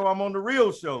your show, I'm on the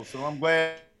real show. So I'm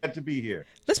glad to be here.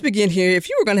 Let's begin here. If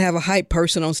you were going to have a hype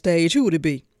person on stage, who would it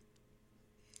be?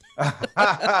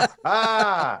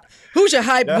 Who's your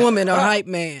hype woman or hype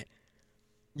man?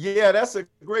 Yeah, that's a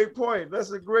great point.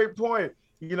 That's a great point.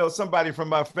 You know, somebody from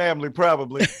my family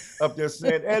probably up there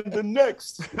saying, and the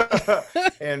next.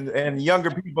 and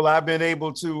younger people I've been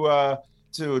able to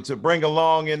bring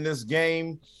along in this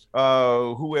game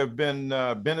who have been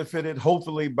benefited,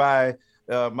 hopefully, by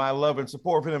my love and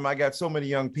support for them. I got so many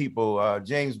young people,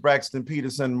 James Braxton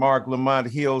Peterson, Mark Lamont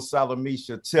Hill,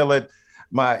 Salamisha Tillett,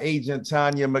 my agent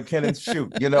Tanya McKinnon.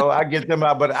 Shoot, I get them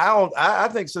out, but I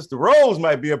think Sister Rose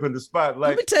might be up in the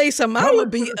spotlight. Let me tell you something. I would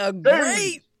be a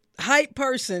great hype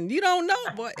person. You don't know,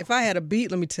 boy. If I had a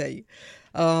beat, let me tell you.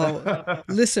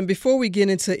 Listen, before we get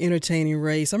into entertaining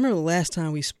race, I remember the last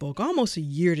time we spoke, almost a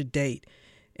year to date,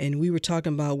 and we were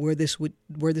talking about where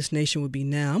this nation would be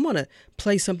now. I'm going to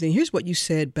play something. Here's what you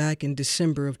said back in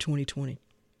December of 2020.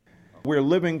 We're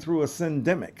living through a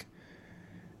syndemic,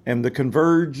 and the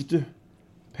converged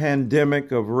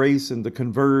pandemic of race and the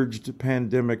converged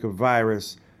pandemic of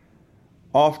virus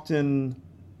often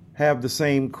have the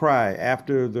same cry.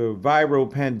 After the viral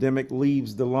pandemic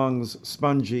leaves the lungs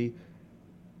spongy,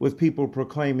 with people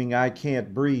proclaiming, "I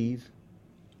can't breathe,"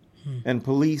 and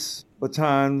police,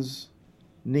 batons,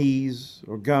 knees,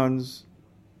 or guns,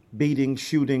 beating,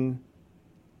 shooting,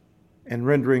 and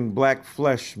rendering black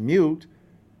flesh mute,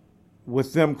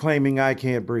 with them claiming, "I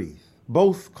can't breathe."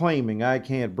 Both claiming, "I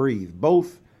can't breathe,"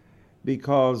 both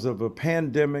because of a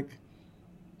pandemic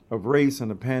of race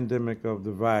and a pandemic of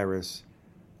the virus,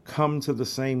 come to the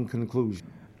same conclusion.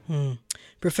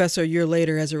 Professor, a year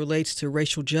later, as it relates to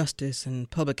racial justice and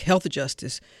public health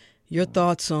justice, your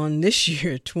thoughts on this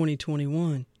year,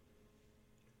 2021?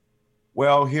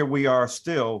 Well, here we are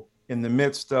still in the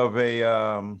midst of a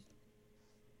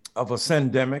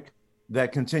syndemic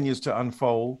that continues to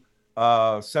unfold.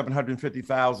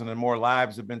 750,000 and more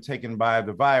lives have been taken by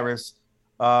the virus.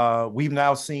 We've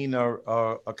now seen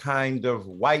a kind of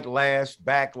white lash,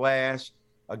 backlash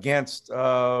against,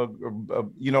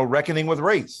 reckoning with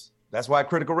race. That's why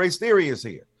critical race theory is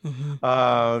here.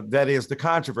 That is the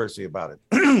controversy about it.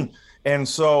 And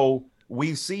so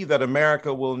we see that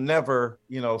America will never,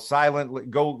 silently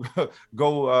go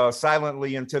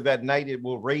silently into that night. It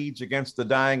will rage against the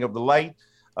dying of the light.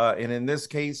 And in this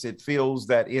case, it feels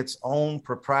that its own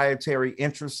proprietary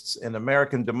interests in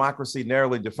American democracy,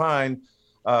 narrowly defined,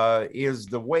 is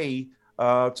the way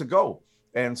to go.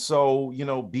 And so,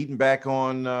 beating back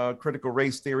on critical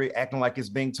race theory, acting like it's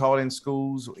being taught in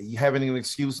schools, having an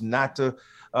excuse not to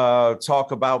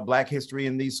talk about Black history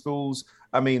in these schools.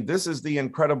 I mean, this is the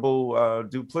incredible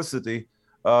duplicity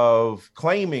of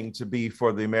claiming to be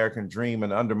for the American dream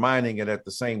and undermining it at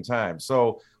the same time.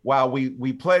 So while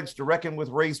we pledge to reckon with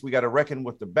race, we got to reckon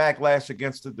with the backlash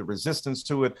against it, the resistance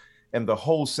to it, and the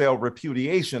wholesale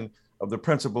repudiation of the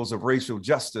principles of racial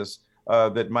justice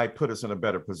that might put us in a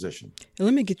better position. And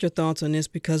let me get your thoughts on this,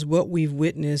 because what we've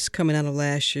witnessed coming out of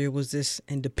last year was this,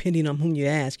 and depending on whom you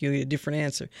ask, you'll get a different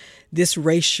answer, this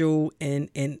racial and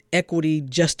equity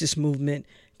justice movement,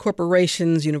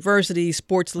 corporations, universities,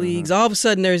 sports leagues, all of a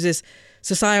sudden there's this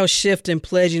societal shift in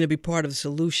pledging to be part of the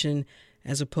solution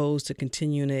as opposed to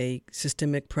continuing a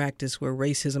systemic practice where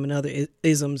racism and other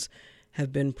isms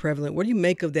have been prevalent. What do you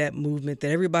make of that movement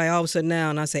that everybody all of a sudden now,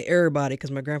 and I say everybody because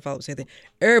my grandfather would say that,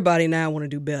 everybody now want to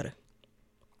do better?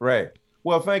 Right.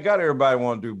 Well, thank God everybody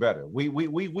want to do better.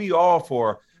 We all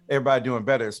for everybody doing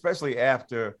better, especially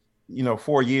after,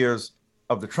 4 years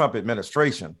of the Trump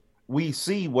administration. We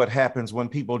see what happens when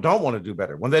people don't want to do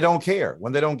better, when they don't care,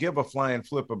 when they don't give a flying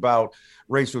flip about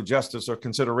racial justice or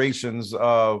considerations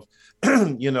of,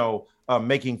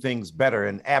 making things better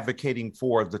and advocating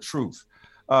for the truth.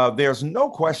 There's no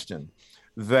question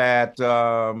that,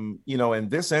 in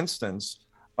this instance,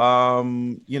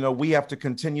 we have to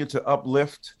continue to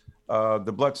uplift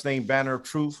the bloodstained banner of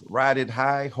truth, ride it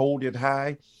high, hold it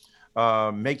high,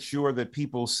 make sure that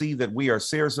people see that we are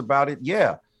serious about it.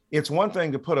 Yeah, it's one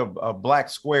thing to put a black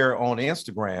square on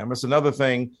Instagram. It's another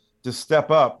thing to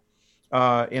step up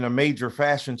in a major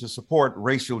fashion to support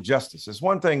racial justice. It's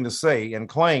one thing to say and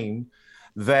claim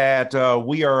that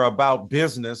we are about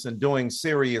business and doing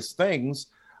serious things.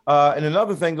 And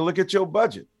another thing to look at your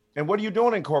budget. And what are you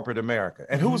doing in corporate America?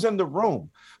 And who's in the room?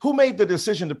 Who made the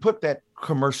decision to put that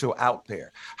commercial out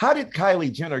there? How did Kylie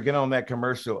Jenner get on that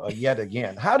commercial yet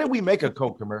again? How did we make a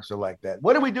Coke commercial like that?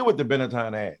 What did we do with the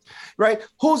Benetton ad? Right?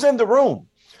 Who's in the room?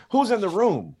 Who's in the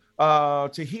room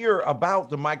to hear about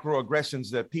the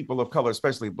microaggressions that people of color,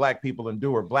 especially Black people,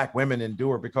 endure, Black women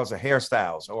endure because of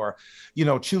hairstyles or,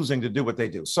 choosing to do what they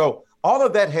do? So all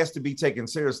of that has to be taken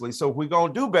seriously. So if we're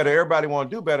going to do better, everybody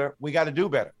want to do better, we got to do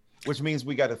better, which means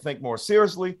we got to think more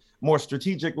seriously, more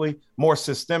strategically, more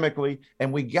systemically.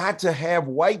 And we got to have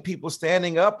white people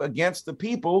standing up against the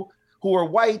people who are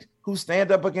white, who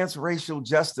stand up against racial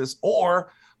justice,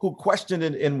 or who question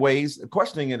it in ways,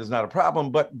 questioning it is not a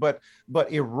problem, but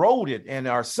erode it and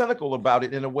are cynical about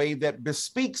it in a way that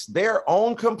bespeaks their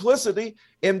own complicity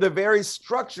in the very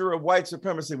structure of white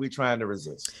supremacy we're trying to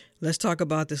resist. Let's talk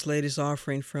about this latest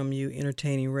offering from you,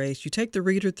 Entertaining Race. You take the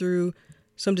reader through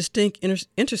some distinct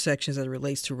intersections as it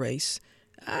relates to race,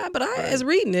 But I, as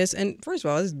reading this, and first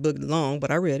of all, this book is long,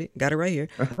 but I read it, got it right here.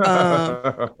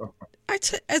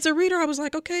 As a reader, I was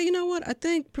like, okay, you know what? I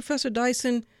think Professor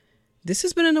Dyson, this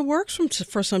has been in the works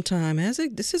for some time, has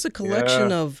it? This is a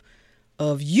collection of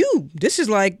you. This is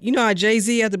like, you know how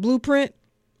Jay-Z had the blueprint?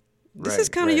 This is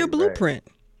kind of your blueprint.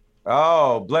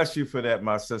 Oh, bless you for that,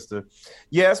 my sister.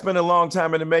 Yeah, it's been a long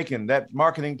time in the making. That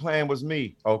marketing plan was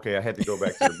me. Okay, I had to go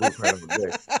back to the blueprint of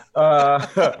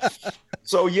the day.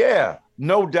 So yeah,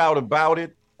 no doubt about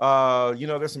it. You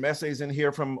know, there's some essays in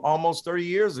here from almost 30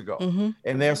 years ago.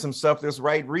 And there's some stuff that's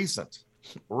right recent,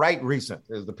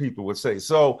 as the people would say.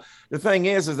 So the thing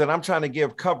is that I'm trying to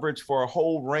give coverage for a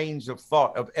whole range of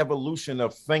thought, of evolution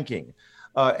of thinking,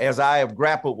 as I have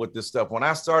grappled with this stuff. When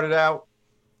I started out,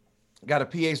 got a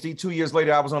PhD, 2 years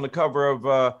later, I was on the cover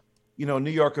of, New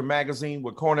Yorker magazine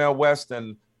with Cornel West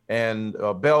and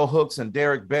Bell Hooks and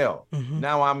Derek Bell.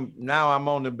 Now I'm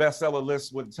on the bestseller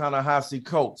list with Ta-Nehisi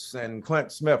Coates and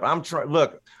Clint Smith. I'm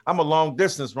a long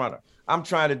distance runner. I'm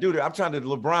trying to do that. I'm trying to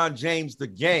LeBron James the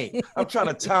game. I'm trying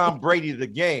to Tom Brady the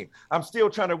game. I'm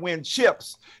still trying to win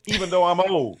chips, even though I'm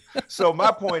old. So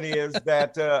my point is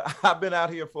that I've been out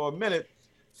here for a minute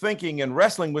thinking and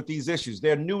wrestling with these issues.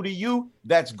 They're new to you.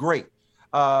 That's great.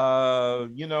 I've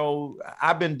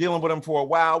been dealing with them for a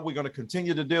while. We're going to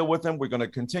continue to deal with them. We're going to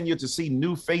continue to see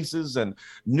new faces and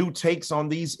new takes on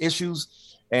these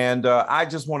issues. And I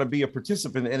just want to be a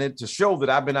participant in it to show that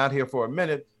I've been out here for a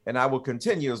minute, and I will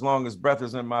continue as long as breath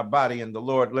is in my body and the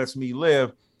Lord lets me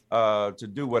live to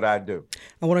do what I do.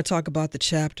 I want to talk about the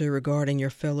chapter regarding your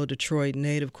fellow Detroit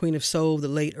native, Queen of Soul, the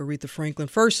late Aretha Franklin.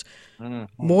 First,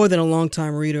 more than a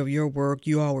longtime reader of your work,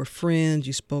 you all were friends.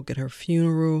 You spoke at her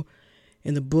funeral.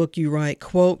 In the book, you write,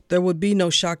 quote, "There would be no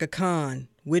Chaka Khan,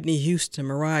 Whitney Houston,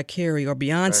 Mariah Carey, or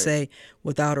Beyonce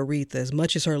without Aretha. As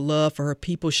much as her love for her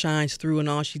people shines through in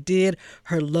all she did,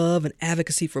 her love and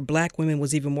advocacy for Black women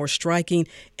was even more striking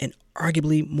and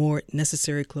arguably more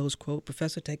necessary," close quote.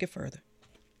 Professor, take it further.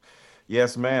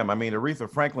 Yes, ma'am. I mean, Aretha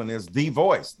Franklin is the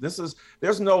voice.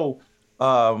 There's no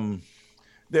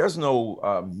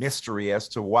mystery as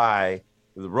to why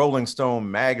the Rolling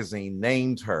Stone magazine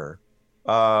named her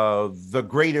the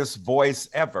greatest voice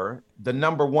ever, the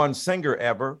 #1 singer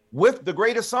ever, with the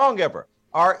greatest song ever,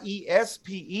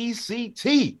 RESPECT.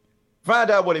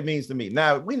 Find out what it means to me.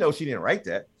 Now, we know she didn't write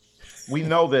that. We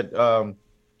know that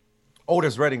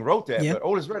Otis Redding wrote that, but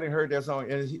Otis Redding heard that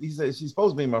song and he said, "She's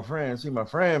supposed to be my friend. She's my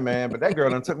friend, man. But that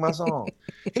girl done took my song."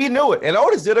 He knew it. And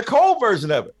Otis did a cold version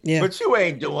of it. Yeah. But you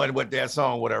ain't doing what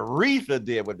Aretha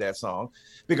did with that song,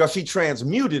 because she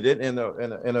transmuted it in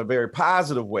a very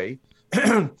positive way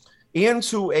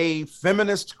into a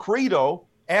feminist credo,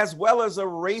 as well as a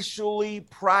racially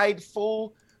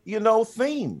prideful,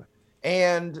 theme.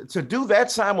 And to do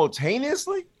that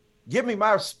simultaneously, give me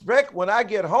my respect when I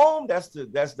get home. That's to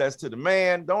the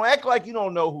man. Don't act like you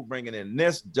don't know who bringing in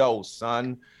this dough,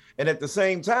 son. And at the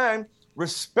same time,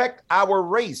 respect our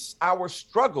race, our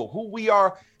struggle, who we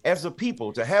are as a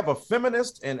people. To have a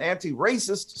feminist and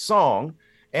anti-racist song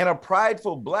and a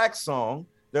prideful Black song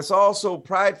that's also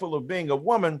prideful of being a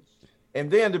woman,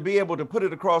 and then to be able to put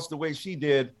it across the way she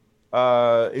did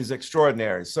is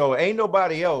extraordinary. So ain't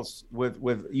nobody else with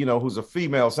who's a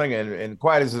female singer and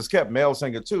quiet as it's kept, male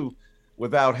singer too,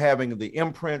 without having the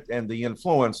imprint and the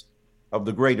influence of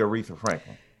the great Aretha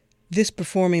Franklin. This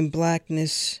performing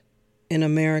Blackness in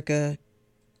America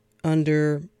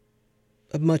under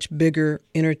a much bigger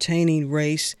entertaining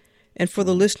race. And for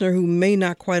the listener who may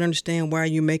not quite understand why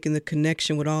you're making the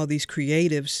connection with all these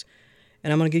creatives,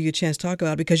 and I'm going to give you a chance to talk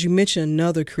about it, because you mentioned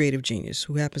another creative genius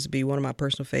who happens to be one of my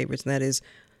personal favorites, and that is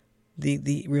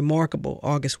the remarkable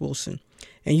August Wilson.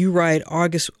 And you write,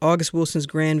 August Wilson's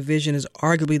grand vision is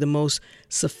arguably the most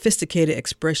sophisticated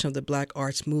expression of the Black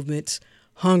arts movement's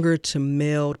hunger to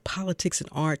meld politics and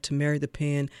art, to marry the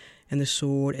pen and the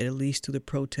sword, at least through the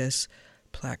protest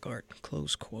placard,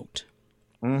 close quote.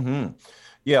 Mm-hmm.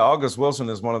 Yeah, August Wilson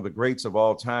is one of the greats of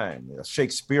all time, a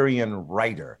Shakespearean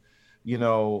writer.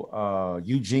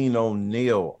 Eugene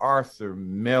O'Neill, Arthur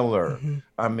Miller. Mm-hmm.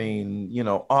 I mean,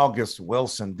 August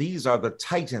Wilson. These are the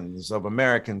titans of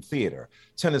American theater.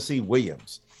 Tennessee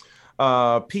Williams.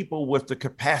 People with the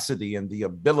capacity and the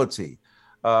ability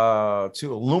to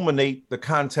illuminate the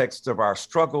context of our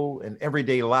struggle and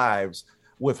everyday lives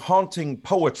with haunting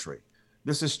poetry.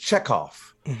 This is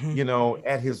Chekhov,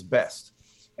 at his best.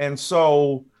 And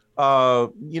so,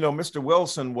 Mr.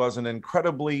 Wilson was an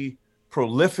incredibly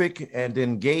prolific and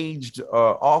engaged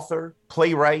author,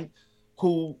 playwright,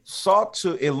 who sought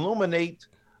to illuminate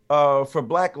for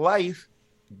Black life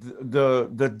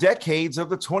the decades of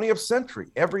the 20th century.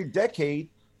 Every decade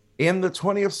in the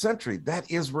 20th century. That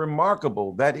is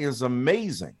remarkable. That is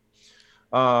amazing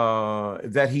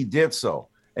that he did so.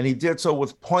 And he did so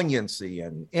with poignancy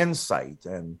and insight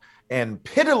and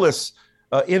pitiless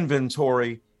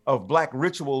inventory of Black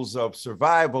rituals of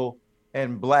survival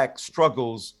and Black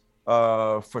struggles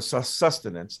for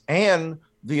sustenance, and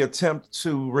the attempt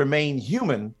to remain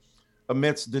human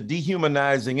amidst the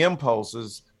dehumanizing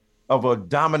impulses of a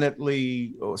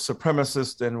dominantly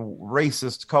supremacist and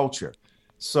racist culture.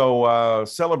 So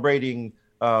celebrating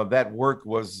that work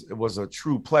was a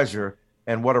true pleasure,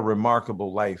 and what a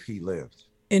remarkable life he lived.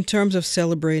 In terms of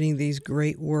celebrating these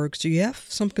great works, do you have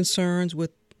some concerns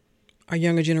with our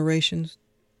younger generations,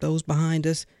 those behind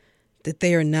us, that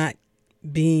they are not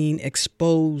being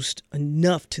exposed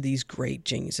enough to these great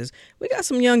geniuses? We got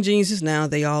some young geniuses now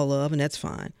they all love, and that's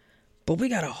fine. But we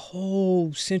got a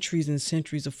whole centuries and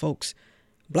centuries of folks,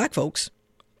 Black folks,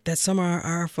 that some of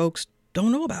our folks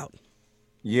don't know about.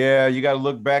 Yeah, you got to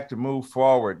look back to move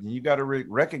forward, and you got to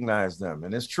recognize them.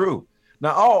 And it's true.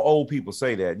 Now, all old people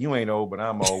say that. You ain't old, but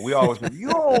I'm old. We always say, you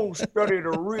don't study the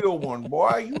real one,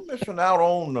 boy. You missing out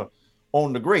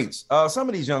on the greats. Some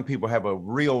of these young people have a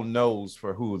real nose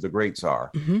for who the greats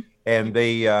are, and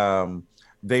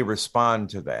they respond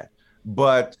to that.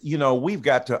 But, we've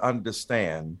got to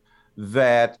understand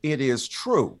that it is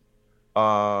true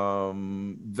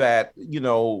that,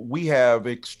 we have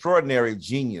extraordinary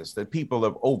genius that people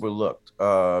have overlooked,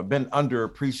 been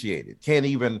underappreciated, can't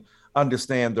even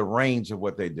understand the range of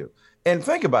what they do. And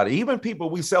think about it, even people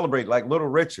we celebrate like Little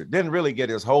Richard didn't really get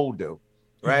his whole due,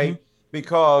 right?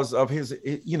 Because of his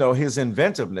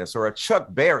inventiveness. Or a Chuck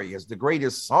Berry is the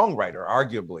greatest songwriter,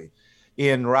 arguably,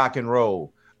 in rock and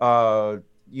roll.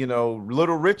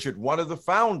 Little Richard, one of the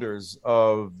founders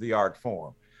of the art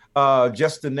form.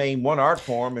 Just to name one art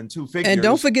form and two figures. And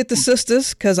don't forget the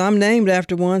sisters, because I'm named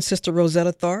after one, Sister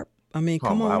Rosetta Tharpe. I mean,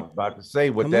 come on. I was about to say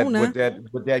with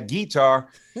that guitar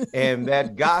and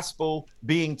that gospel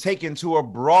being taken to a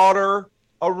broader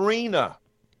arena.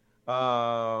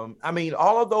 All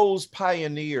of those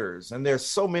pioneers, and there's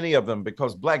so many of them,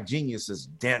 because Black genius is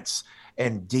dense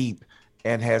and deep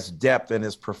and has depth and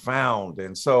is profound.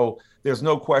 And so there's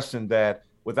no question that,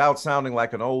 without sounding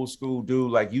like an old school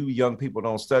dude, like you young people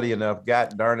don't study enough,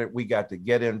 God darn it, we got to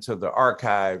get into the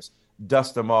archives,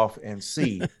 dust them off, and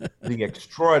see the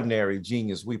extraordinary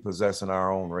genius we possess in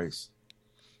our own race.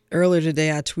 Earlier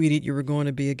today, I tweeted you were going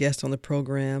to be a guest on the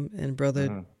program, and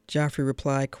Brother Joffrey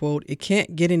replied, quote, "It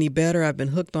can't get any better. I've been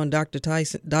hooked on Dr.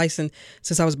 Dyson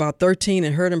since I was about 13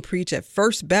 and heard him preach at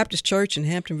First Baptist Church in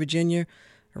Hampton, Virginia,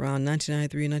 around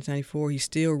 1993 and 1994. He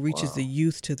still reaches the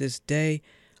youth to this day.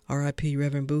 R.I.P.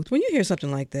 Reverend Booth." When you hear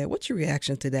something like that, what's your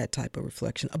reaction to that type of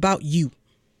reflection about you?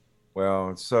 Well,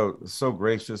 it's so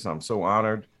gracious. I'm so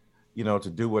honored, to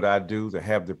do what I do, to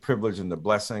have the privilege and the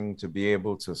blessing to be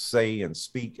able to say and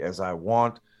speak as I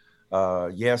want.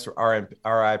 Yes,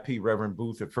 R.I.P. Reverend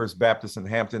Booth at First Baptist in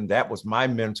Hampton. That was my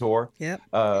mentor. Yep.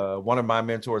 One of my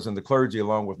mentors in the clergy,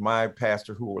 along with my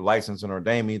pastor who were licensed and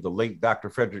ordained me, the late Dr.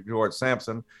 Frederick George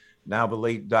Sampson, now the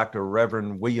late Dr.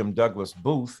 Reverend William Douglas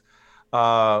Booth.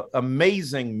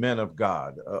 Amazing men of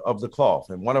God, of the cloth.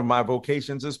 And one of my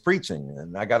vocations is preaching.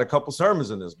 And I got a couple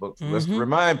sermons in this book. Let's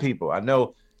remind people. I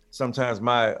know sometimes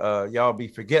y'all be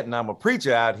forgetting I'm a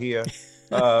preacher out here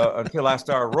until I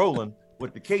start rolling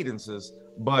with the cadences.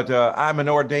 But I'm an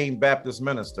ordained Baptist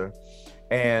minister.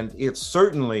 And it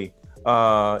certainly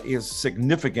is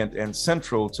significant and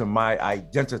central to my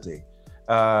identity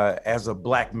as a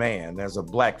Black man, as a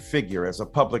Black figure, as a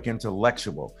public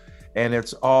intellectual. And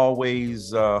it's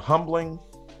always humbling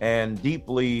and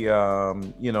deeply,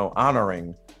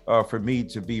 honoring for me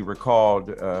to be recalled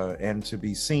and to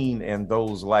be seen in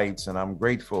those lights. And I'm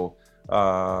grateful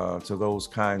to those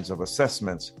kinds of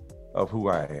assessments of who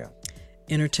I am.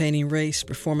 Entertaining Race,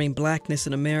 Reforming Blackness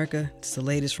in America. It's the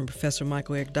latest from Professor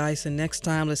Michael Eric Dyson. Next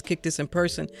time, let's kick this in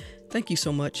person. Thank you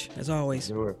so much, as always.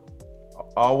 Do it.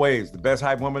 Always. The best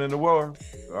hype woman in the world.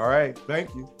 All right.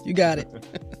 Thank you. You got it.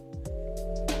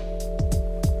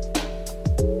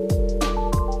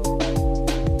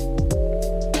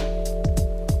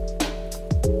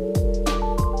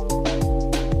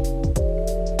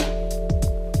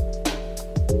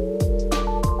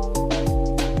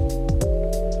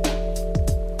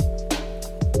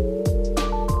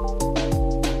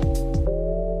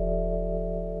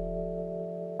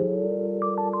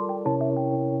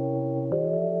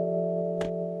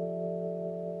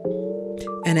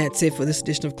 And that's it for this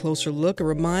edition of Closer Look. A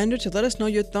reminder to let us know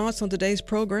your thoughts on today's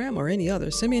program or any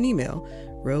other. Send me an email,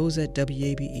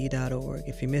 rose@wabe.org.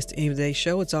 If you missed any of today's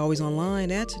show, it's always online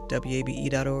at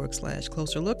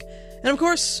wabe.org/closerlook. And of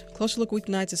course, Closer Look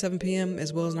weeknights at 7 p.m.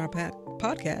 as well as in our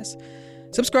podcast.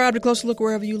 Subscribe to Closer Look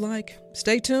wherever you like.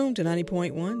 Stay tuned to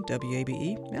 90.1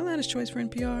 WABE, Atlanta's Choice for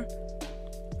NPR.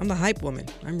 I'm the Hype Woman.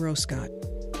 I'm Rose Scott.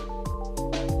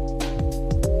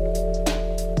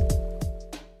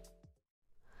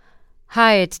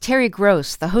 Hi, it's Terry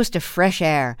Gross, the host of Fresh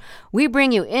Air. We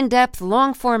bring you in-depth,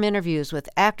 long-form interviews with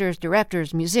actors,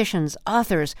 directors, musicians,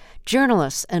 authors,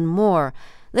 journalists, and more.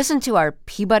 Listen to our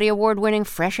Peabody Award-winning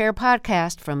Fresh Air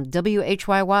podcast from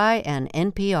WHYY and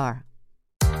NPR.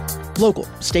 Local,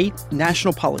 state,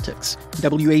 national politics.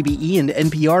 WABE and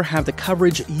NPR have the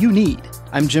coverage you need.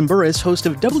 I'm Jim Burris, host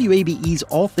of WABE's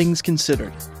All Things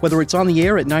Considered. Whether it's on the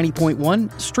air at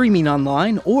 90.1, streaming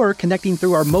online, or connecting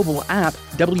through our mobile app,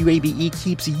 WABE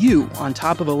keeps you on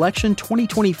top of election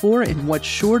 2024 in what's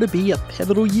sure to be a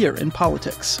pivotal year in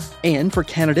politics. And for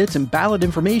candidates and ballot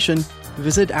information,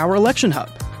 visit our election hub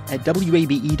at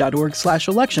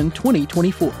wabe.org/election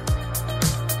 2024.